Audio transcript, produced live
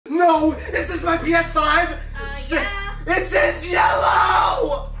No! Is this my PS5? Yeah. It's in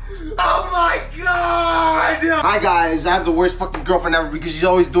Jello! Oh my god! Hi guys, I have the worst fucking girlfriend ever because she's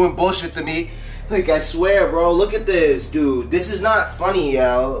always doing bullshit to me. Like, I swear, bro, look at this, dude. This is not funny,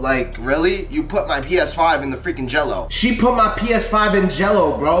 yo. Like, really? You put my PS5 in the freaking Jello. She put my PS5 in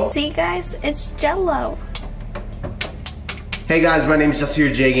Jello, bro. See, guys, it's Jello. Hey guys, my name is Just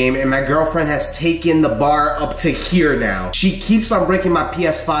Here J Game, and my girlfriend has taken the bar up to here now. She keeps on breaking my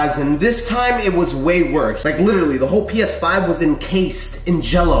PS5s, and this time it was way worse. Like, literally, the whole PS5 was encased in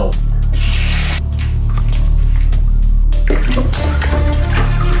Jello.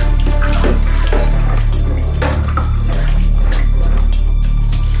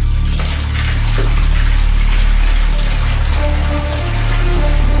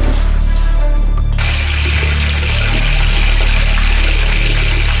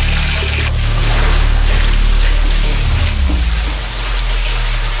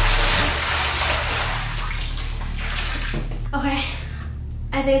 Okay,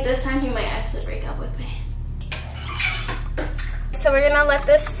 I think this time he might actually break up with me. So we're gonna let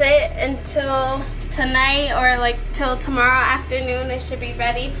this sit until tonight or like till tomorrow afternoon. It should be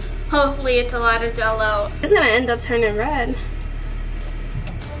ready. Hopefully it's a lot of Jello. It's gonna end up turning red.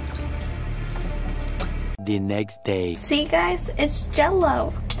 The next day. See guys, it's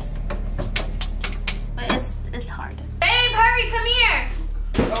Jello. But it's hard. Babe, hurry, come here.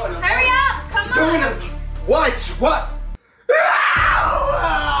 Hurry up, come on. What?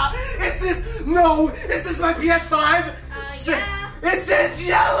 Is this my PS5? Yeah. It's in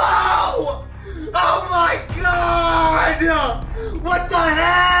Jello! Oh my god! What the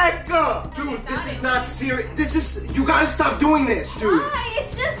heck? Dude, this is not serious. You gotta stop doing this, dude. Why?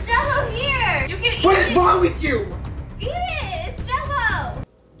 It's just Jello here. You can eat What it. is wrong with you? Eat it, it's Jello.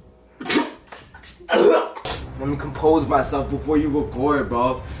 Let me compose myself before you record,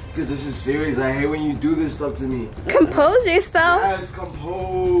 bro. Because this is serious. I hate when you do this stuff to me. Compose yourself. Yes,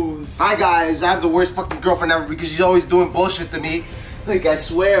 compose. Hi guys, I have the worst fucking girlfriend ever because she's always doing bullshit to me. Like, I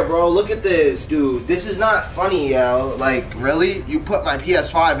swear, bro, look at this, dude. This is not funny, yo. Like, really? You put my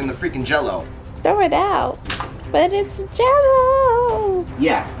PS5 in the freaking Jello. Throw it out. But it's Jello.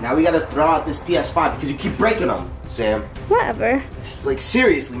 Yeah, now we gotta throw out this PS5 because you keep breaking them, Sam. Whatever. Like,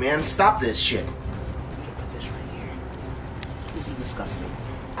 seriously, man, stop this shit. Put this right here. This is disgusting.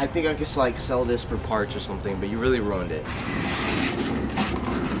 I think I could, like, sell this for parts or something, but you really ruined it.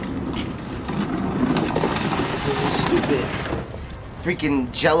 Stupid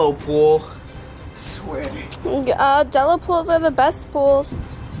freaking Jello pool. I swear. Jello pools are the best pools.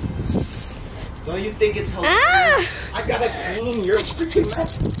 Don't you think it's hilarious? Ah! I gotta clean your freaking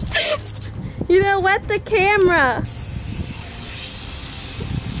mess. You done wet the camera.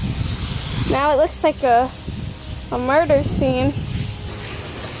 Now it looks like a murder scene.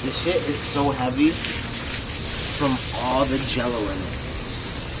 This shit is so heavy from all the Jello in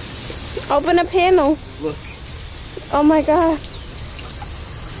it. Open a panel. Look. Oh my god.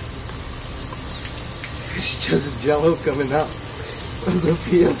 It's just Jello coming out of the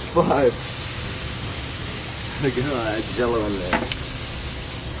PS5. Look at all that Jello in there.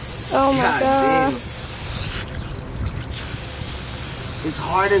 Oh my god. Damn. It's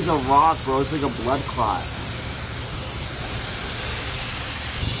hard as a rock, bro. It's like a blood clot.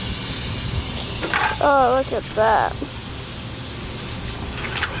 Oh, look at that.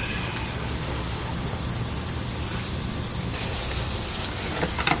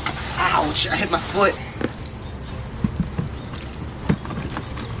 Ouch, I hit my foot.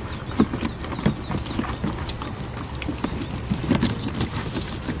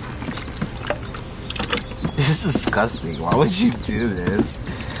 This is disgusting. Why would you do this?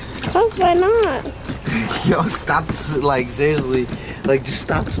 Cause why not? Yo, stop, like, seriously. Like, just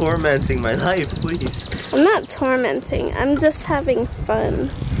stop tormenting my life, please. I'm not tormenting. I'm just having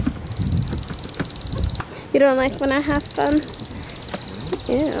fun. You don't like when I have fun?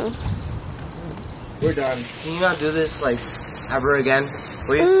 Ew. We're done. Can you not do this, like, ever again,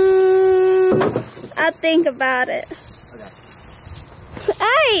 please? I'll think about it.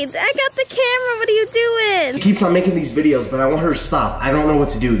 Hey, I got the camera. What are you doing? She keeps on making these videos, but I want her to stop. I don't know what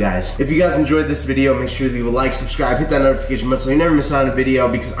to do, guys. If you guys enjoyed this video, make sure to leave a like, subscribe, hit that notification button so you never miss out on a video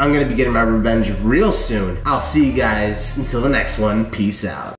because I'm going to be getting my revenge real soon. I'll see you guys until the next one. Peace out.